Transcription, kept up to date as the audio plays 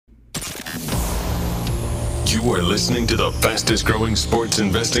You are listening to the fastest growing sports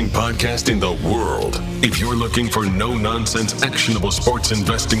investing podcast in the world. If you're looking for no-nonsense, actionable sports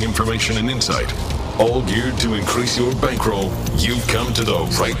investing information and insight, all geared to increase your bankroll, you've come to the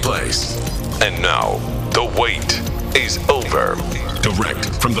right place. And now, the wait is over. Direct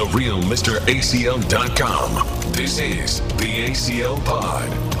from the real MrACL.com, this is the ACL Pod,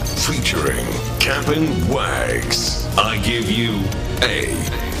 featuring Captain Wags. I give you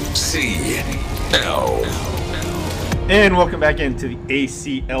ACL. And welcome back into the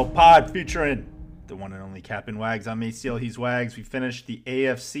ACL Pod, featuring the one and only Captain Wags. I'm ACL, he's Wags. We finished the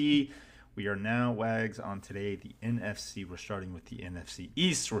AFC. We are now, Wags, on today the NFC. We're starting with the NFC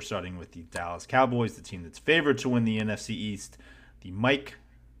East. We're starting with the Dallas Cowboys, the team that's favored to win the NFC East. The Mike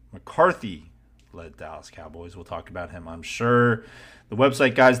McCarthy-led Dallas Cowboys. We'll talk about him, I'm sure. The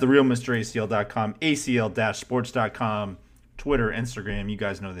website, guys, therealmracl.com, acl-sports.com, Twitter, Instagram. You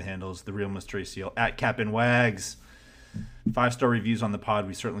guys know the handles. The Real Mr. ACL, at Captain Wags. 5-star reviews on the pod.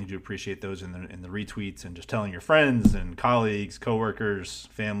 We certainly do appreciate those in the retweets, and just telling your friends and colleagues, coworkers,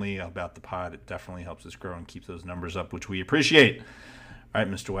 family about the pod. It definitely helps us grow and keeps those numbers up, which we appreciate. All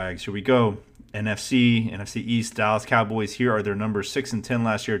right, Mr. Wags, here we go. NFC East, Dallas Cowboys. Here are their numbers: 6-10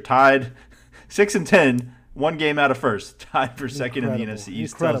 last year, tied 6-10, one game out of first, tied for second in the NFC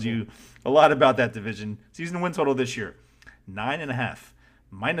East. Tells you a lot about that division. Season win total this year, 9.5.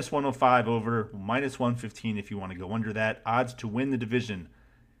 Minus 105 over, minus 115 if you want to go under that. Odds to win the division,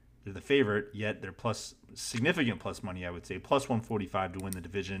 they're the favorite, yet they're significant plus money, I would say. Plus 145 to win the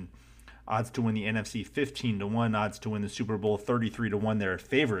division. Odds to win the NFC, 15-1. Odds to win the Super Bowl, 33-1. They're a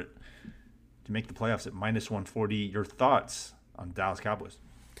favorite to make the playoffs at minus 140. Your thoughts on Dallas Cowboys?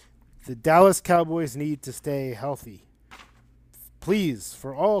 The Dallas Cowboys need to stay healthy. Please,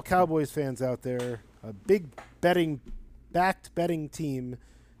 for all Cowboys fans out there, a big backed betting team.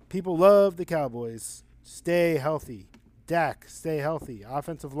 People love the Cowboys. Stay healthy. Dak, stay healthy.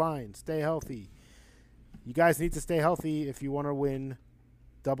 Offensive line, stay healthy. You guys need to stay healthy if you want to win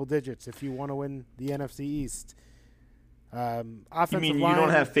double digits, if you want to win the NFC East. Offensive you mean line, you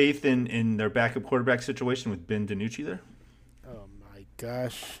don't have faith in their backup quarterback situation with Ben DiNucci there? Oh, my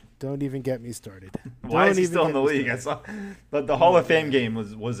gosh. Don't even get me started. Why is he still in the league? I saw, but the Hall of Fame game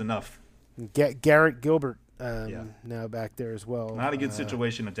was enough. Garrett Gilbert. Now back there as well. Not a good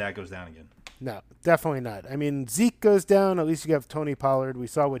situation if Dak goes down again. No, definitely not. I mean, Zeke goes down. At least you have Tony Pollard. We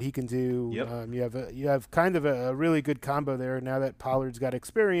saw what he can do. Yep. You have kind of a really good combo there now that Pollard's got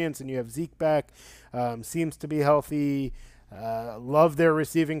experience, and you have Zeke back. Seems to be healthy. Love their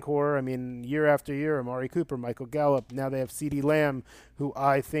receiving core. I mean, year after year, Amari Cooper, Michael Gallup. Now they have CeeDee Lamb, who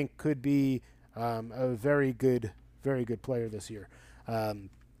I think could be a very good player this year.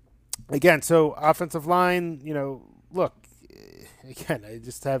 Again, so offensive line, look, again, I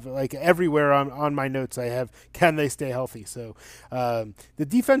just have like everywhere on my notes I have, can they stay healthy? So the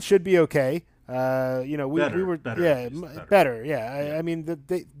defense should be okay. We were better. Yeah. I mean,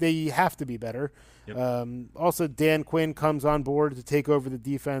 they have to be better. Yep. Also, Dan Quinn comes on board to take over the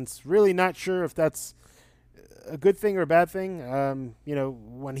defense. Really not sure if that's a good thing or a bad thing.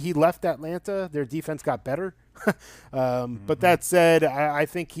 When he left Atlanta, their defense got better. But that said, I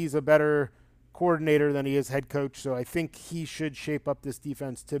think he's a better coordinator than he is head coach. So I think he should shape up this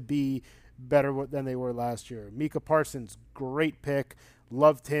defense to be better than they were last year. Micah Parsons, great pick.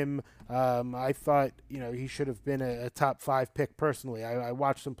 Loved him. I thought, he should have been a top 5 pick personally. I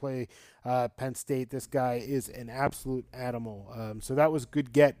watched him play Penn State. This guy is an absolute animal. So that was a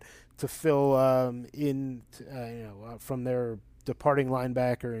good get to fill from their departing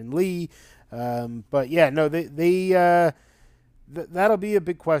linebacker in Lee. But yeah, no, that'll be a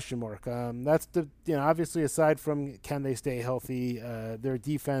big question mark. That's obviously aside from can they stay healthy, their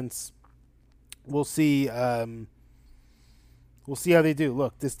defense, we'll see. We'll see how they do.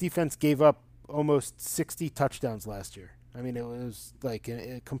 Look, this defense gave up almost 60 touchdowns last year. I mean, it was like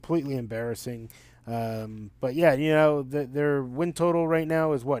completely embarrassing. But yeah, their win total right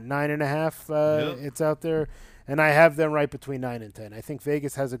now is 9.5. Yep. It's out there. And I have them right between 9 and 10. I think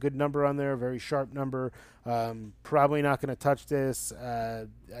Vegas has a good number on there, a very sharp number. Probably not going to touch this. I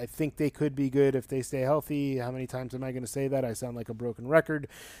think they could be good if they stay healthy. How many times am I going to say that? I sound like a broken record.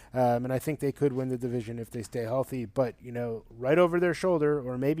 And I think they could win the division if they stay healthy. But, right over their shoulder,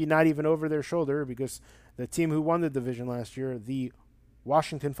 or maybe not even over their shoulder, because the team who won the division last year, the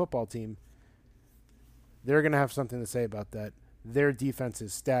Washington football team, they're going to have something to say about that. Their defense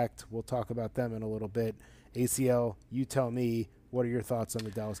is stacked. We'll talk about them in a little bit. ACL, you tell me, what are your thoughts on the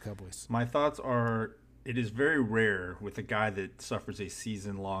Dallas Cowboys? My thoughts are, it is very rare with a guy that suffers a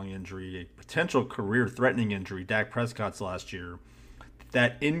season-long injury, a potential career-threatening injury, Dak Prescott's last year,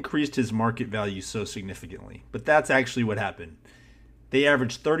 that increased his market value so significantly. But that's actually what happened. They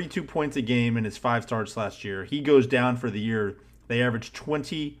averaged 32 points a game in his 5 starts last year. He goes down for the year. They averaged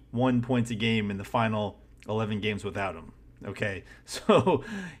 21 points a game in the final 11 games without him. Okay, so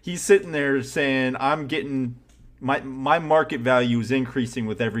he's sitting there saying, I'm getting my market value is increasing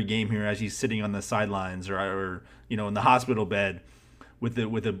with every game here as he's sitting on the sidelines or in the hospital bed with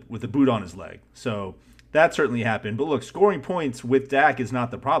the boot on his leg. So that certainly happened. But look, scoring points with Dak is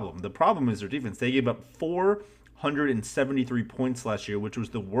not the problem. The problem is their defense. They gave up 473 points last year, which was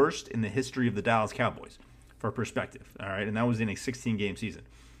the worst in the history of the Dallas Cowboys, for perspective. All right, and that was in a 16-game season.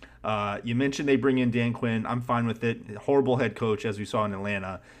 You mentioned they bring in Dan Quinn. I'm fine with it. Horrible head coach, as we saw in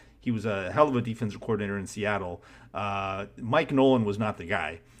Atlanta. He was a hell of a defensive coordinator in Seattle. Mike Nolan was not the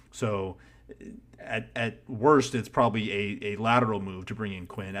guy. So at worst, it's probably a lateral move to bring in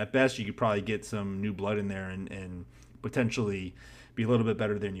Quinn. At best, you could probably get some new blood in there and potentially be a little bit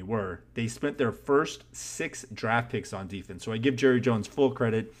better than you were. They spent their first 6 draft picks on defense. So I give Jerry Jones full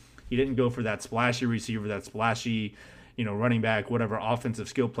credit. He didn't go for that splashy receiver, that splashy running back, whatever offensive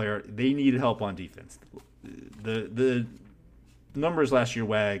skill player. They needed help on defense. The numbers last year,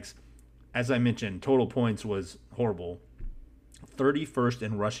 Wags, as I mentioned, total points was horrible. 31st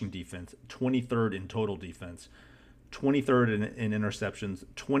in rushing defense, 23rd in total defense, 23rd in interceptions,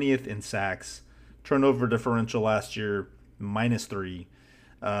 20th in sacks, turnover differential last year, -3.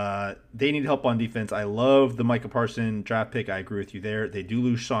 They need help on defense. I love the Micah Parsons draft pick. I agree with you there. They do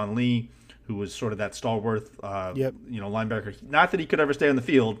lose Sean Lee, who was sort of that stalwart, linebacker. Not that he could ever stay on the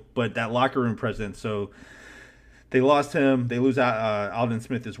field, but that locker room presence. So they lost him. They lose Alden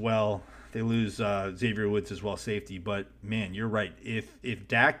Smith as well. They lose Xavier Woods as well, safety. But, man, you're right. If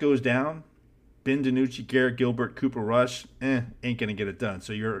Dak goes down, Ben DiNucci, Garrett Gilbert, Cooper Rush, ain't going to get it done.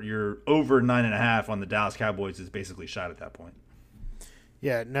 So you're over 9.5 on the Dallas Cowboys is basically shot at that point.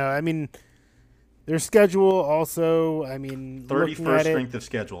 Yeah, no, I mean – their schedule also, 31st strength of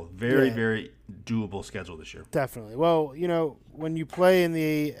schedule. Very doable schedule this year. Definitely. Well, when you play in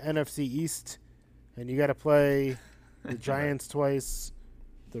the NFC East and you got to play the Giants twice,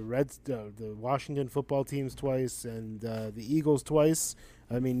 the Washington football teams twice, and the Eagles twice,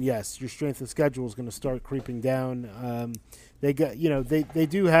 yes, your strength of schedule is going to start creeping down. They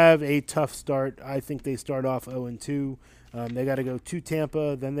do have a tough start. I think they start off 0-2. They got to go to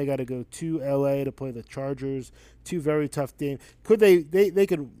Tampa, then they got to go to L.A. to play the Chargers. 2 very tough games. Could they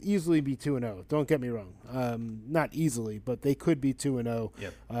could easily be 2-0. Don't get me wrong. Not easily, but they could be 2-0.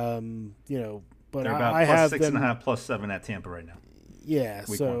 Yep. But they're about I have 6.5, +7 at Tampa right now. Yeah.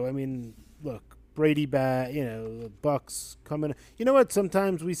 Week so 1. Look. Brady back, the Bucks coming. You know what?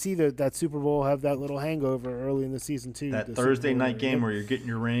 Sometimes we see that Super Bowl have that little hangover early in the season too. That Thursday night game where you're getting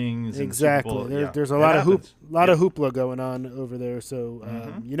your rings. Exactly. And the Super Bowl. There's a lot of hoopla going on over there. So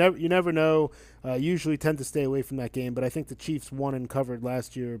you never know. Usually tend to stay away from that game. But I think the Chiefs won and covered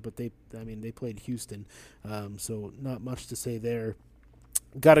last year. But they played Houston, so not much to say there.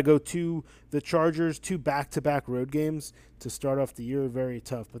 Got to go to the Chargers, 2 back-to-back road games to start off the year. Very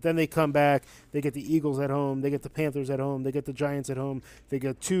tough. But then they come back. They get the Eagles at home. They get the Panthers at home. They get the Giants at home. They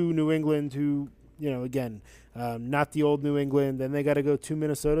go to New England, who, again, not the old New England. Then they got to go to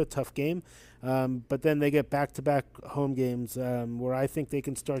Minnesota. Tough game. But then they get back-to-back home games where I think they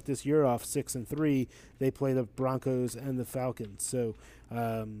can start this year off 6-3. They play the Broncos and the Falcons. So,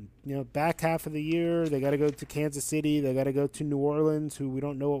 back half of the year, they got to go to Kansas City. They got to go to New Orleans, who we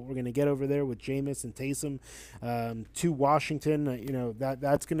don't know what we're going to get over there with Jameis and Taysom. To Washington,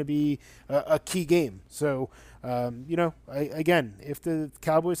 that's going to be a key game. So, again, if the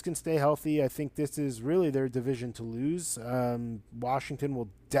Cowboys can stay healthy, I think this is really their division to lose. Washington will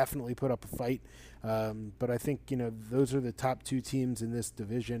definitely put up a fight. But I think, those are the top 2 teams in this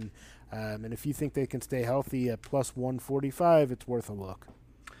division. And if you think they can stay healthy at +145, it's worth a look.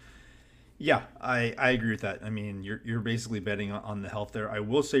 Yeah, I agree with that. You're basically betting on the health there. I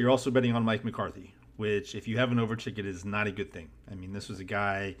will say you're also betting on Mike McCarthy, which if you have an over ticket is not a good thing. This was a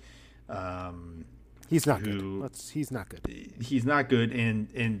guy he's not good. He's not good. He's not good.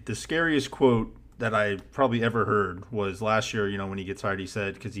 And the scariest quote that I probably ever heard was last year, when he gets hired, he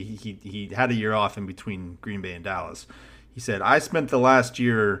said, because he had a year off in between Green Bay and Dallas. He said, I spent the last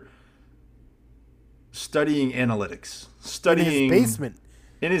year studying analytics, studying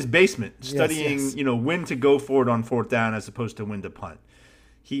in his basement, studying, when to go for it on 4th down as opposed to when to punt.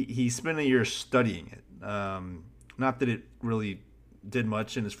 He spent a year studying it. Not that it really did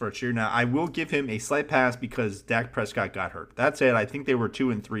much in his first year. Now, I will give him a slight pass because Dak Prescott got hurt. That said, I think they were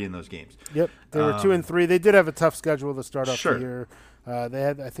 2-3 in those games. Yep, they were 2-3. They did have a tough schedule to start off the year.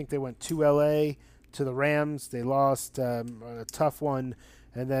 I think they went to LA, to the Rams. They lost a tough one,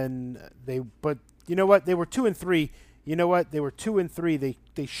 and then but you know what? They were 2-3. You know what? They were 2-3.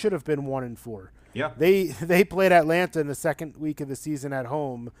 They should have been 1-4. Yeah. They played Atlanta in the second week of the season at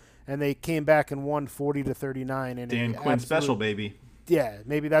home, and they came back and won 40-39. And Dan Quinn special, baby. Yeah,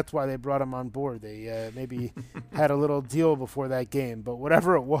 maybe that's why they brought him on board. They maybe had a little deal before that game, but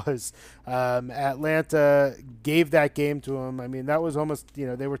whatever it was, Atlanta gave that game to him. I mean, that was almost,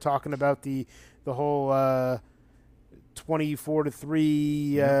 they were talking about the whole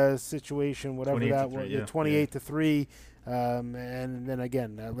 24-3 situation, whatever that was, 28-3, and then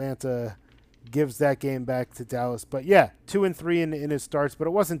again, Atlanta gives that game back to Dallas. But yeah, 2-3 in his starts, but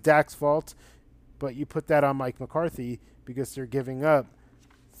it wasn't Dak's fault. But you put that on Mike McCarthy because they're giving up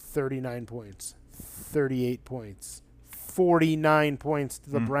 39 points, 38 points, 49 points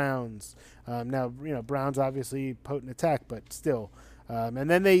to the Browns. Now, Browns obviously potent attack, but still. And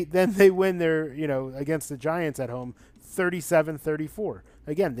then they win their, against the Giants at home, 37-34.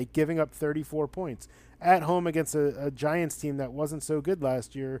 Again, they're giving up 34 points at home against a Giants team that wasn't so good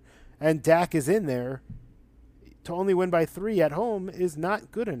last year, and Dak is in there. To only win by 3 at home is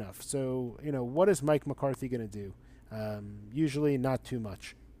not good enough. So, what is Mike McCarthy going to do? Usually not too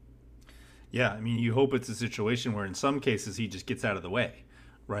much. Yeah, I mean, you hope it's a situation where in some cases he just gets out of the way,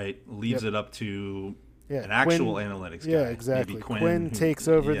 right? Leaves it up to an actual analytics guy. Yeah, exactly. Maybe Quinn takes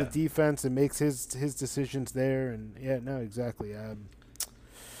over the defense and makes his decisions there. And, exactly.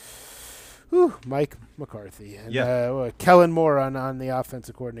 Mike McCarthy. And Kellen Moore on the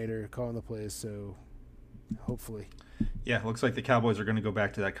offensive coordinator calling the plays, so hopefully. Yeah, it looks like the Cowboys are going to go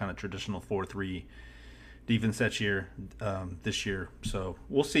back to that kind of traditional 4-3 defense this year. So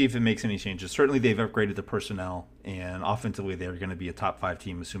we'll see if it makes any changes. Certainly they've upgraded the personnel, and offensively they're going to be a top 5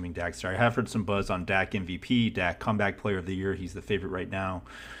 team, assuming Dak's there. I have heard some buzz on Dak MVP, Dak comeback player of the year. He's the favorite right now.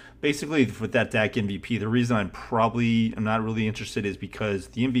 Basically, with that Dak MVP, the reason I'm not really interested is because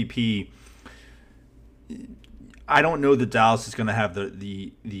the MVP, I don't know that Dallas is going to have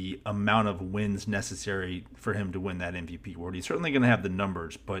the amount of wins necessary for him to win that MVP award. He's certainly going to have the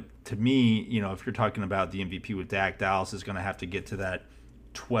numbers, but to me, if you're talking about the MVP with Dak, Dallas is going to have to get to that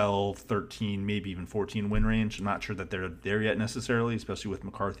 12, 13, maybe even 14 win range. I'm not sure that they're there yet necessarily, especially with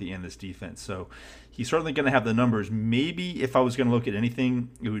McCarthy and this defense. So he's certainly going to have the numbers. Maybe if I was going to look at anything,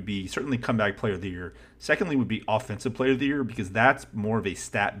 it would be certainly comeback player of the year. Secondly would be offensive player of the year, because that's more of a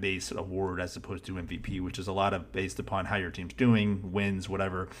stat-based award as opposed to MVP, which is a lot of based upon how your team's doing, wins,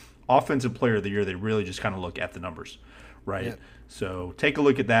 whatever. Offensive player of the year, they really just kind of look at the numbers, right? Yep. So take a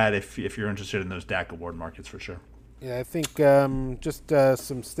look at that if you're interested in those Dak award markets for sure. Yeah, I think just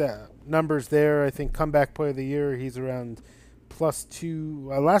some numbers there. I think comeback player of the year, he's around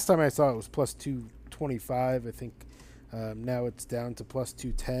 +2. Last time I saw it was +225. I think now it's down to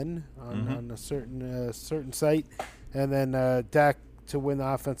 +210 on a certain site. And then Dak to win the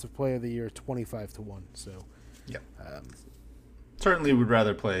offensive player of the year, 25-1. So yeah, certainly would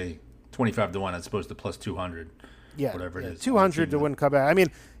rather play 25-1 as opposed to +200. Yeah, whatever it is. 200 to win comeback. I mean,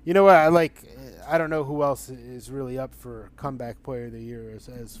 you know what? I don't know who else is really up for comeback player of the year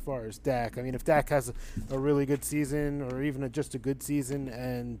as far as Dak. I mean, if Dak has a really good season or even just a good season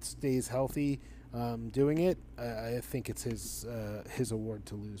and stays healthy doing it, I think it's his award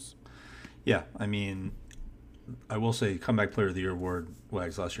to lose. Yeah, I mean, I will say comeback player of the year award,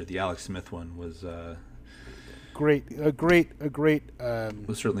 Wags, last year, the Alex Smith one was great. Was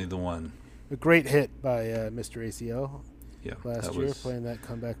certainly the one. A great hit by Mr. ACL. Yeah, last year, playing that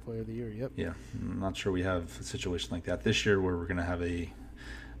comeback player of the year. Yep. Yeah, I'm not sure we have a situation like that this year where we're going to have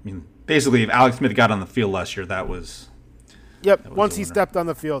basically, if Alex Smith got on the field last year, that was. Yep. Once he stepped on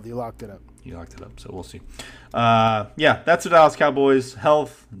the field, he locked it up. So we'll see. That's the Dallas Cowboys.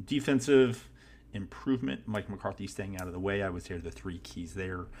 Health, defensive improvement. Mike McCarthy staying out of the way. I would say are the 3 keys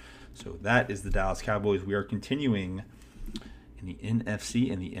there. So that is the Dallas Cowboys. We are continuing in the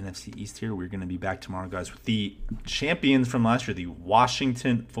NFC and the NFC East here. We're going to be back tomorrow, guys, with the champions from last year, the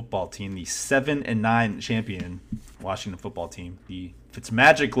Washington football team, the 7-9 champion Washington football team, the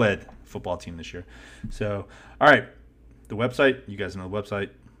Fitzmagic-led football team this year. So, all right, the website, you guys know the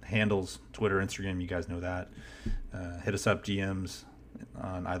website, handles, Twitter, Instagram, you guys know that. Hit us up, DMs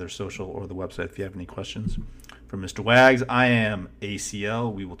on either social or the website if you have any questions. From Mr. Wags, I am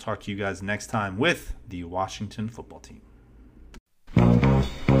ACL. We will talk to you guys next time with the Washington football team.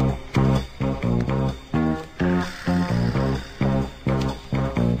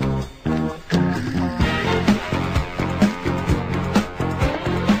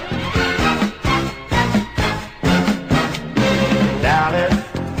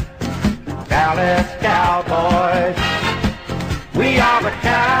 Dallas Cowboys, we are the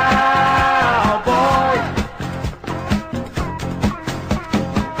Cowboys.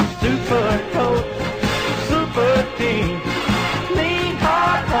 Super coach, super team, lean,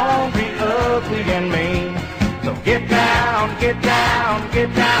 hard, hungry, ugly, and mean. So get down, get down,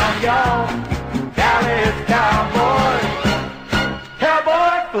 get down, y'all. Dallas Cowboys,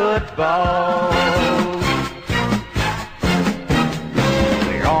 Cowboy football.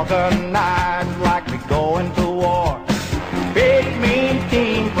 We're organized like we going to war. Big mean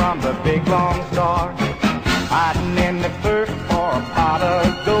team from the big long star. Hiding in the first for a pot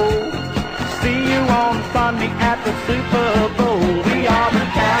of gold. See you on Sunday at the Super Bowl. We are the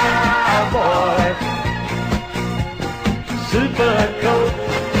Cowboys. Super coach,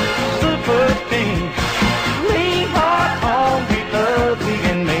 super team, lean, hard, hungry, ugly,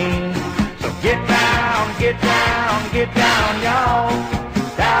 and mean. So get down, get down, get down, y'all.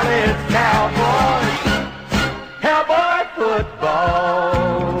 Dallas Cowboys, Cowboy football.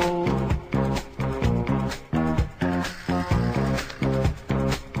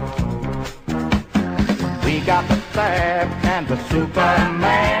 We got the Fab and the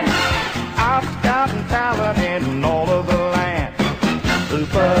Superman, our scouting talent in all of the land.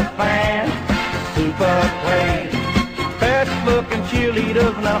 Super fans, super plays, best looking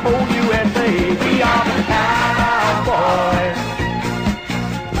cheerleaders in the whole USA. We are the Cowboys.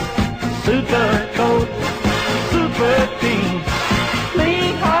 Super coach, super team,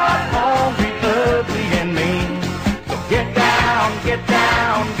 lean, hard, hungry, ugly, and mean. So get down, get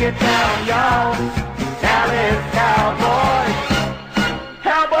down, get down, y'all. Dallas Cowboys,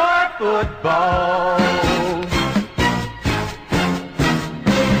 Cowboy football.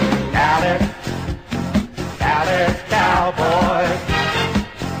 Dallas, Dallas Cowboys,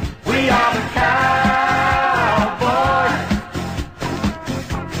 we are the Cowboys.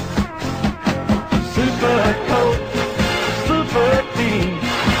 Super coach, super team,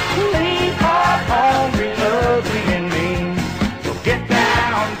 lean, hard, hungry, ugly, and mean. So get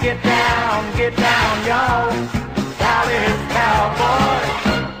down, get down, get down, y'all. Dallas Cowboys,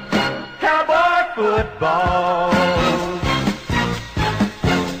 Cowboy football.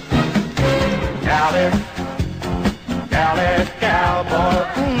 Dallas, Dallas Cowboys.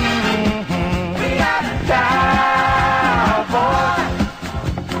 We are the Cowboys.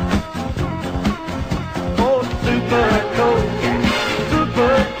 Oh, super coach,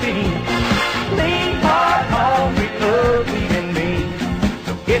 super team, lean, hard, hungry, ugly, and mean.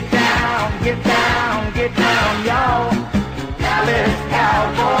 So get down, get down, get down, y'all. Dallas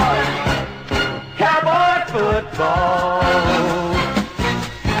Cowboys, Cowboy football.